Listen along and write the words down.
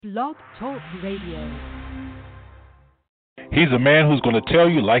Blog Talk Radio. He's a man who's going to tell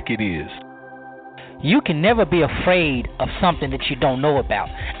you like it is. You can never be afraid of something that you don't know about.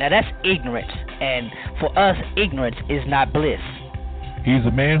 Now that's ignorance, and for us, ignorance is not bliss. He's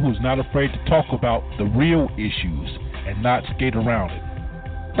a man who's not afraid to talk about the real issues and not skate around it.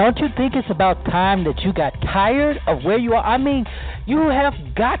 Don't you think it's about time that you got tired of where you are? I mean, you have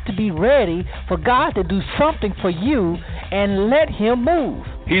got to be ready for God to do something for you and let Him move.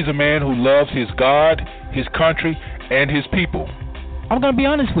 He's a man who loves his God, his country, and his people. I'm going to be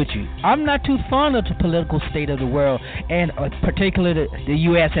honest with you. I'm not too fond of the political state of the world, and particularly the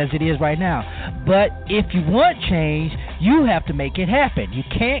U.S. as it is right now. But if you want change, you have to make it happen. You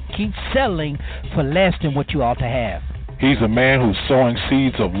can't keep settling for less than what you ought to have. He's a man who's sowing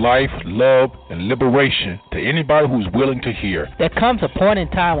seeds of life, love, and liberation to anybody who's willing to hear. There comes a point in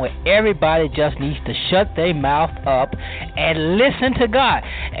time where everybody just needs to shut their mouth up and listen to God.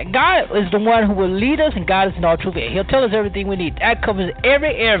 And God is the one who will lead us, and God is in all truth. He'll tell us everything we need. That covers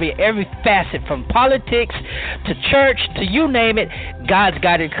every area, every facet, from politics to church to you name it. God's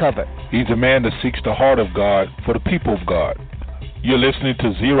got it covered. He's a man that seeks the heart of God for the people of God. You're listening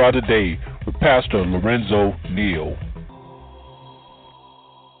to Zero Out Today with Pastor Lorenzo Neal.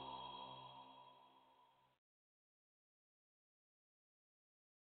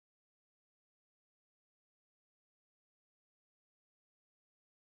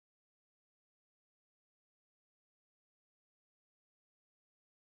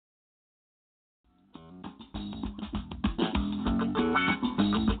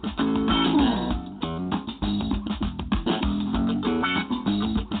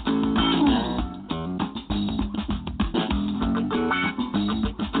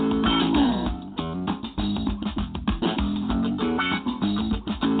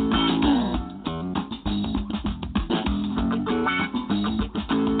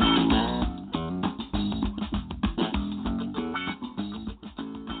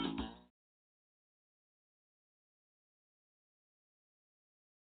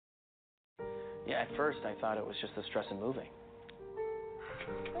 Yeah, at first I thought it was just the stress of moving.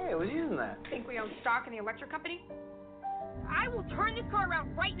 Hey, I was using that. Think we own stock in the electric company? I will turn this car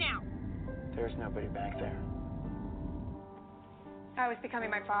around right now. There's nobody back there. I was becoming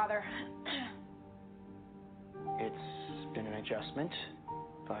my father. It's been an adjustment,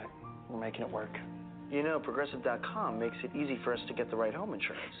 but we're making it work. You know, Progressive.com makes it easy for us to get the right home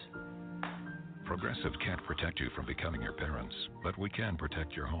insurance. Progressive can't protect you from becoming your parents, but we can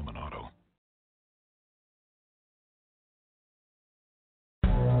protect your home and auto.